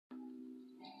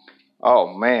Oh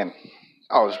man.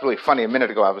 Oh, it was really funny. A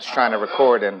minute ago, I was trying to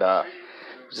record, and there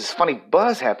was this funny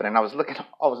buzz happening. I was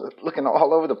looking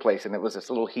all over the place, and it was this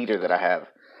little heater that I have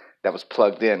that was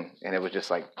plugged in, and it was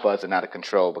just like buzzing out of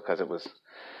control because it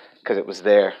was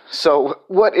there. So,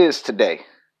 what is today?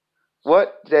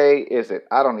 What day is it?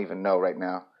 I don't even know right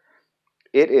now.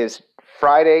 It is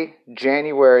Friday,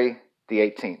 January the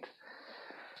 18th.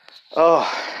 Oh,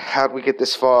 how'd we get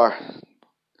this far?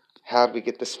 How'd we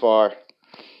get this far?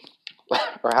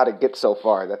 Or how to get so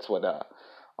far? That's what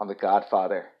on The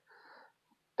Godfather.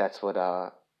 That's what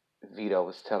Vito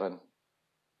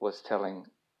was telling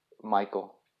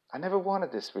Michael. I never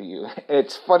wanted this for you.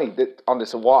 It's funny that on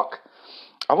this walk,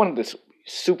 I wanted this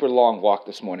super long walk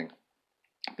this morning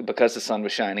because the sun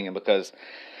was shining and because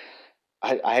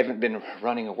I haven't been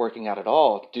running or working out at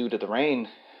all due to the rain.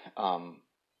 Um,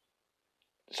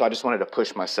 so I just wanted to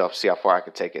push myself, see how far I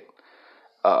could take it.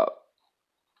 Uh,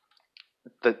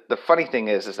 the funny thing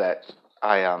is that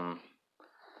I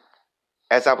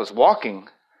as I was walking,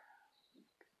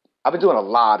 I've been doing a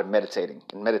lot of meditating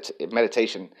and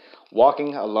meditation.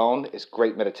 Walking alone is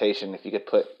great meditation. If you could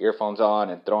put earphones on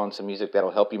and throw on some music,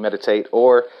 that'll help you meditate,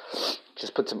 or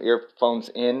just put some earphones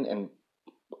in and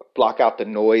block out the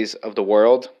noise of the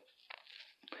world.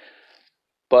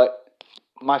 But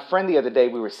my friend the other day,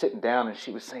 we were sitting down and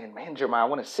she was saying, "Man, Jeremiah, I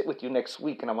want to sit with you next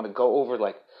week and I want to go over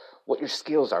like what your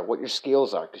skills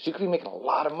are, because you could be making a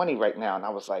lot of money right now." And I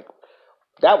was like,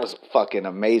 that was fucking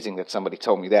amazing that somebody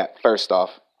told me that, first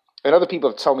off. And other people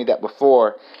have told me that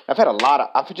before. I've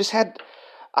just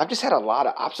had a lot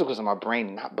of obstacles in my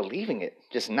brain not believing it.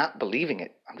 Just not believing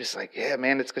it. I'm just like, yeah,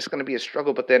 man, it's just gonna be a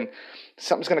struggle, but then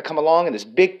something's gonna come along and this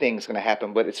big thing's gonna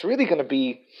happen. But it's really gonna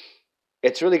be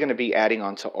adding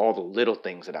on to all the little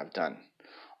things that I've done.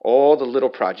 All the little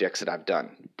projects that I've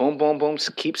done. Boom, boom, boom.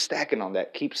 Keep stacking on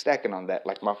that. Keep stacking on that.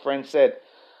 Like my friend said,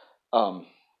 um,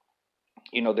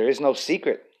 there is no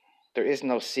secret. There is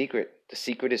no secret. The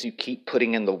secret is you keep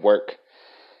putting in the work.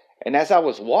 And as I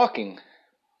was walking,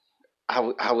 I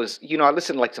was, I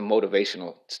listen like to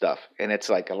motivational stuff. And it's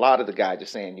like a lot of the guys are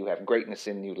saying, you have greatness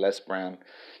in you, Les Brown.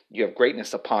 You have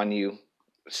greatness upon you.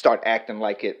 Start acting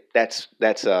like it. That's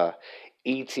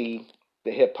E.T.,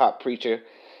 the hip hop preacher.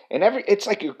 And it's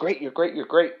like, you're great, you're great, you're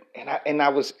great. And I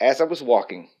was, as I was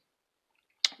walking,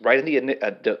 right in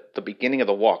the beginning of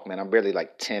the walk, man, I'm barely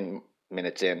like 10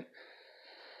 minutes in.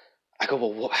 I go,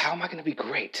 well, how am I going to be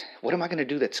great? What am I going to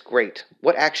do that's great?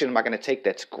 What action am I going to take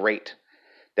that's great?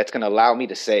 That's going to allow me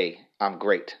to say I'm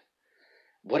great.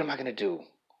 What am I going to do?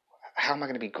 How am I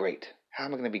going to be great? How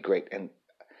am I going to be great? And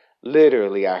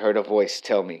literally, I heard a voice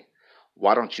tell me,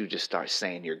 why don't you just start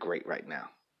saying you're great right now?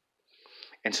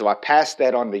 And so I passed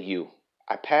that on to you.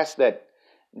 I passed that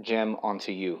gem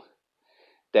onto you.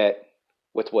 That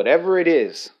with whatever it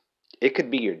is, it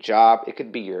could be your job. It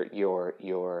could be your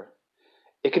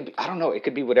it could be, I don't know, it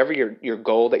could be whatever your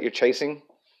goal that you're chasing.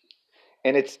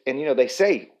 And they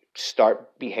say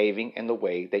start behaving in the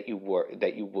way that you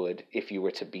would if you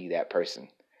were to be that person.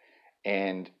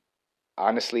 And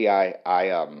honestly, I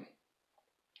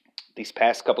these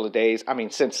past couple of days, I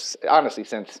mean, since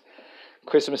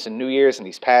Christmas and New Year's and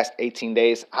these past 18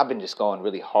 days, I've been just going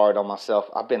really hard on myself.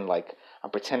 I'm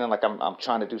pretending like I'm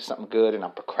trying to do something good, and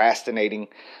I'm procrastinating.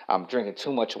 I'm drinking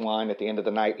too much wine at the end of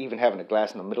the night, even having a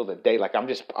glass in the middle of the day. Like I'm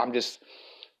just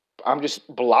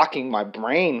blocking my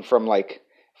brain from like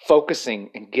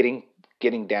focusing and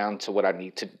getting down to what I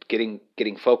need to,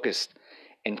 getting focused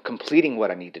and completing what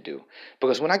I need to do.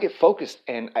 Because when I get focused,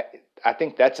 and I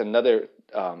think that's another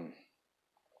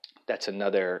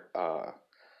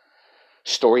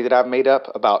story that I've made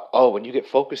up about, when you get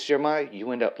focused, Jeremiah,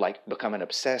 you end up like becoming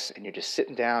obsessed, and you're just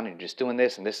sitting down and you're just doing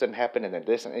this, and this doesn't happen, and then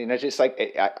this, and it's just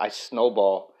like I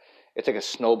snowball. It's like a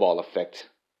snowball effect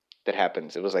that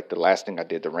happens. It was like the last thing I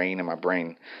did, the rain in my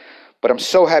brain. But I'm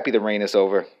so happy the rain is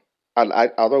over.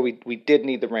 Although we did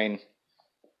need the rain,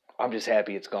 I'm just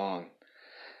happy it's gone.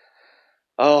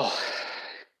 Oh,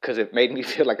 because it made me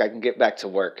feel like I can get back to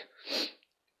work.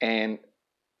 And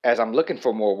as I'm looking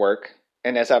for more work,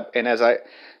 and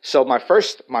so my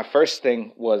first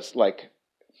thing was like,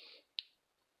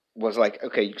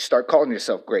 okay, you start calling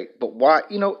yourself great, but why?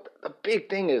 The big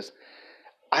thing is,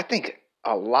 I think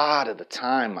a lot of the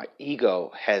time my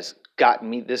ego has gotten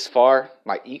me this far.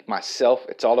 Myself,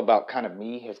 it's all about kind of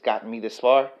me, has gotten me this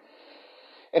far.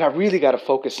 And I really got to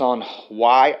focus on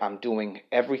why I'm doing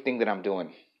everything that I'm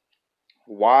doing.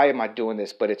 Why am I doing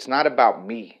this? But it's not about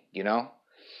me.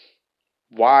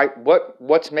 Why?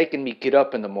 What's making me get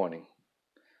up in the morning?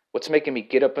 What's making me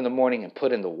get up in the morning and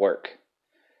put in the work?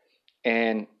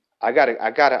 And I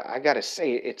gotta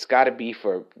say it's gotta be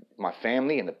for my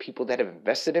family and the people that have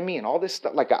invested in me and all this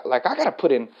stuff. I gotta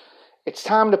put in. It's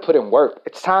time to put in work.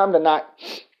 It's time to not.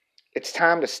 It's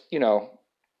time to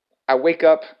I wake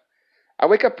up. I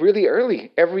wake up really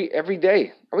early every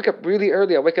day. I wake up really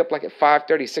early. I wake up like at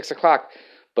 5:30, 6 o'clock.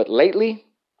 But lately,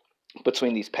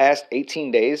 between these past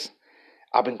 18 days,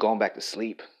 I've been going back to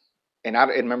sleep. And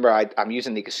remember, I'm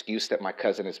using the excuse that my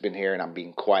cousin has been here and I'm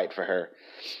being quiet for her.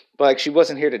 But like she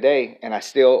wasn't here today, and I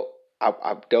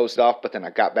dozed off, but then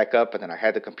I got back up, and then I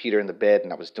had the computer in the bed,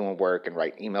 and I was doing work and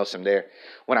writing emails from there.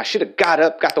 When I should have got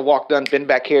up, got the walk done, been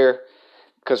back here,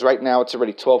 because right now it's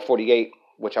already 12:48,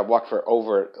 which I walked for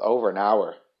over an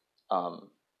hour. Um,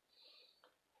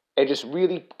 and just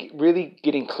really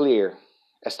getting clear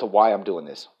as to why I'm doing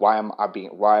this. Why am I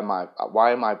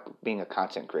being a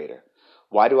content creator?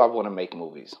 Why do I want to make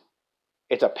movies?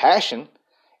 It's a passion.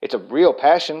 It's a real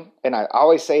passion, and I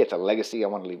always say it's a legacy I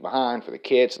want to leave behind for the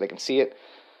kids so they can see it.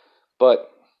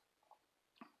 But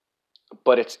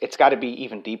it's got to be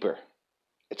even deeper.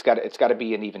 It's got to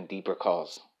be an even deeper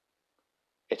cause.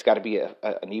 It's got to be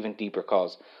an even deeper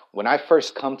cause. When I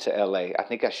first come to LA, I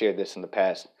think I shared this in the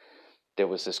past. There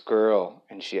was this girl,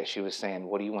 and she was saying,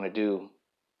 "What do you want to do?"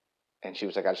 And she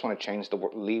was like, "I just want to change the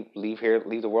world, leave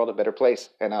the world a better place."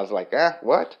 And I was like,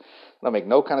 what? That make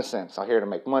no kind of sense. I'm here to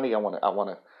make money. I want to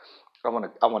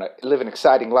live an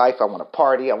exciting life. I want to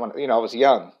party. I was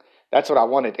young. That's what I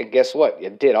wanted. And guess what?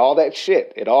 It did all that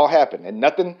shit. It all happened, and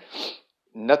nothing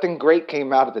great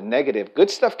came out of the negative.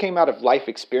 Good stuff came out of life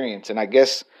experience, and I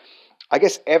guess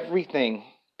everything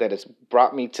that has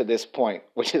brought me to this point,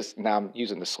 which is now I'm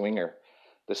using the swingers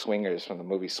from the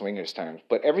movie Swingers terms,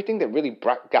 but everything that really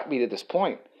got me to this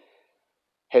point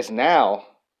has now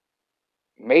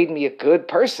made me a good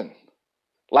person.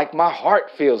 Like my heart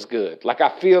feels good. Like I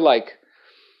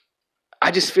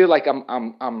just feel like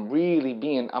I'm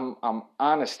really I'm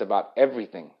honest about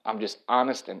everything. I'm just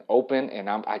honest and open, and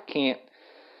I can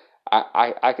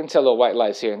tell little white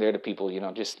lies here and there to people,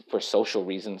 just for social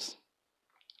reasons,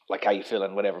 like how you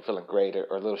feeling, whatever, feeling great, or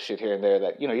a little shit here and there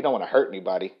that you don't want to hurt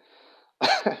anybody.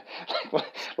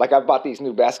 Like I bought these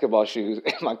new basketball shoes,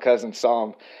 and my cousin saw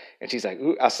them, and she's like,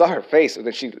 "Ooh," I saw her face, and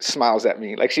then she smiles at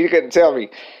me, like she couldn't tell me.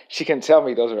 She can tell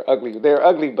me those are ugly. They're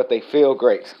ugly, but they feel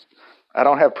great. I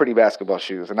don't have pretty basketball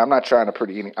shoes, and I'm not trying to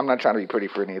be pretty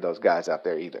for any of those guys out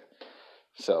there either.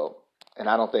 So, and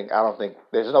I don't think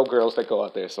there's no girls that go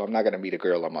out there, so I'm not gonna meet a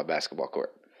girl on my basketball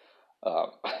court.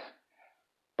 Um,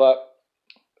 but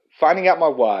finding out my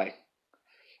why,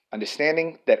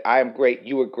 understanding that I am great,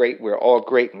 you are great, we're all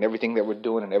great in everything that we're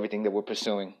doing and everything that we're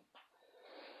pursuing.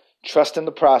 Trust in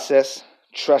the process,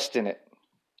 trust in it.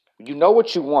 You know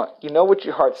what you want, you know what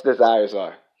your heart's desires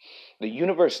are. The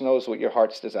universe knows what your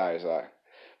heart's desires are.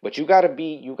 But you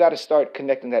gotta start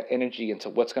connecting that energy into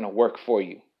what's gonna work for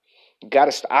you. You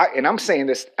gotta and I'm saying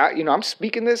this, I'm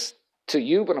speaking this to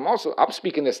you, but I'm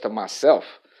speaking this to myself.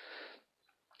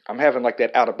 I'm having like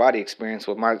that out of body experience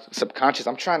with my subconscious.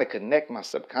 I'm trying to connect my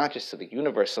subconscious to the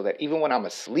universe so that even when I'm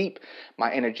asleep,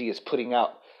 my energy is putting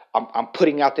out. I'm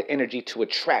putting out the energy to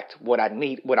attract what I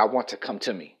need, what I want to come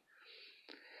to me.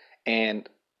 And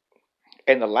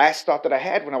the last thought that I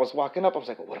had when I was walking up, I was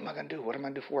like, well, "What am I gonna do? What am I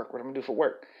gonna do for work? What am I gonna do for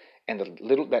work?" And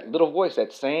that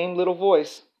same little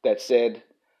voice that said,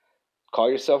 "Call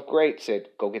yourself great,"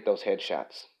 said, "Go get those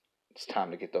headshots. It's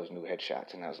time to get those new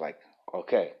headshots." And I was like,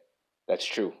 "Okay, that's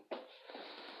true."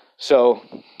 So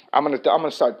I'm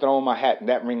gonna start throwing my hat in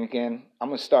that ring again. I'm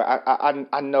gonna start.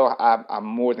 I know I'm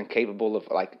more than capable of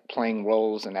like playing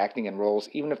roles and acting in roles,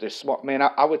 even if they're small. Man,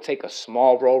 I would take a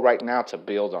small role right now to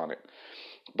build on it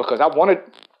because I want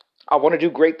to do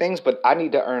great things, but I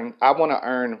want to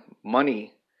earn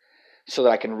money so that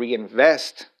I can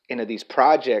reinvest into these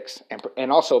projects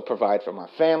and also provide for my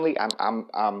family.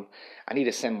 I need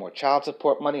to send more child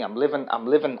support money. I'm living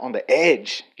on the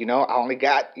edge. I only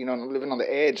got I'm living on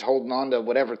the edge, holding on to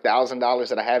whatever $1,000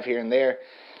 that I have here and there,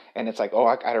 and it's like, oh,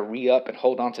 I got to re-up and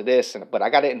hold on to this, but I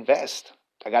got to invest.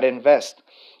 I got to invest.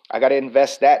 I got to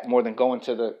invest that more than going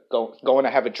to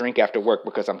have a drink after work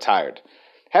because I'm tired.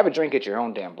 Have a drink at your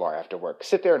own damn bar after work.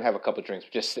 Sit there and have a couple drinks.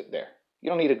 Just sit there. You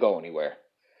don't need to go anywhere.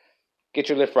 Get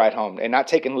your lift ride home and not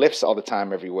taking lifts all the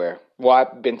time everywhere. Well,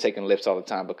 I've been taking lifts all the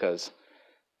time because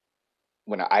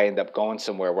when I end up going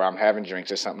somewhere where I'm having drinks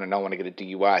or something and I don't want to get a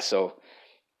DUI. So,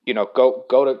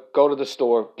 go to the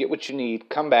store, get what you need,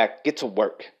 come back, get to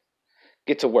work.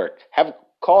 Get to work.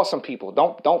 Call some people.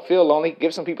 Don't feel lonely.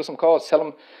 Give some people some calls. Tell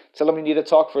them you need to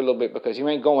talk for a little bit because you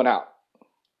ain't going out.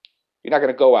 You're not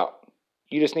going to go out.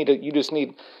 You just need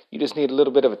a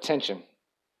little bit of attention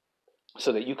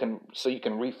so you can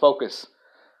refocus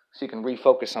so you can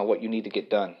refocus on what you need to get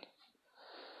done.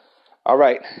 All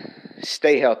right,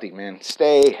 stay healthy, man.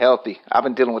 Stay healthy. I've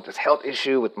been dealing with this health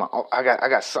issue with I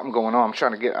got something going on.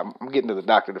 I'm getting to the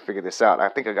doctor to figure this out. I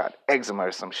think I got eczema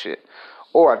or some shit.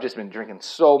 Or I've just been drinking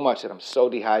so much that I'm so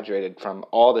dehydrated from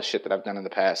all the shit that I've done in the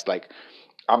past. Like,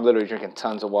 I'm literally drinking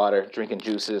tons of water, drinking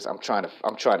juices. I'm trying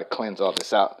to cleanse all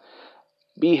this out.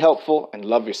 Be helpful and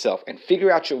love yourself and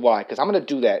figure out your why, because I'm going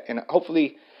to do that. And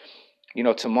hopefully,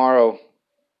 tomorrow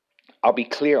I'll be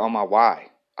clear on my why.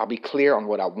 I'll be clear on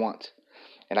what I want.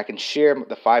 And I can share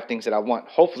the 5 things that I want.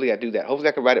 Hopefully I do that. Hopefully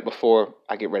I can write it before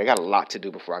I get ready. I got a lot to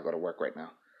do before I go to work right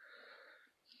now.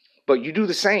 But you do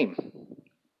the same.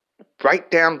 Write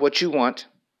down what you want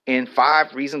and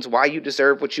 5 reasons why you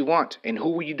deserve what you want. And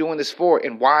who are you doing this for?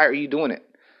 And why are you doing it?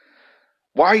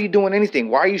 Why are you doing anything?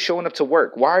 Why are you showing up to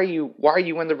work? Why are you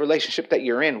in the relationship that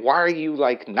you're in? Why are you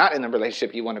not in the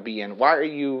relationship you want to be in? Why are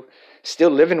you still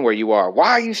living where you are?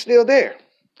 Why are you still there?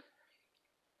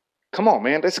 Come on,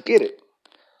 man. Let's get it.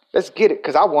 Let's get it,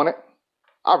 because I want it.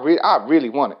 I really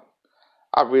want it.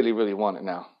 I really, really want it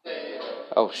now.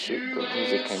 Oh, shit. The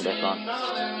music came back on.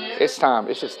 It's time.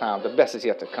 It's just time. The best is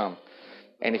yet to come.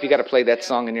 And if you got to play that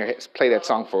song in your head, play that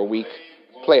song for a week.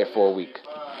 Play it for a week.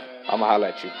 I'm going to holler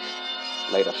at you.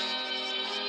 Later.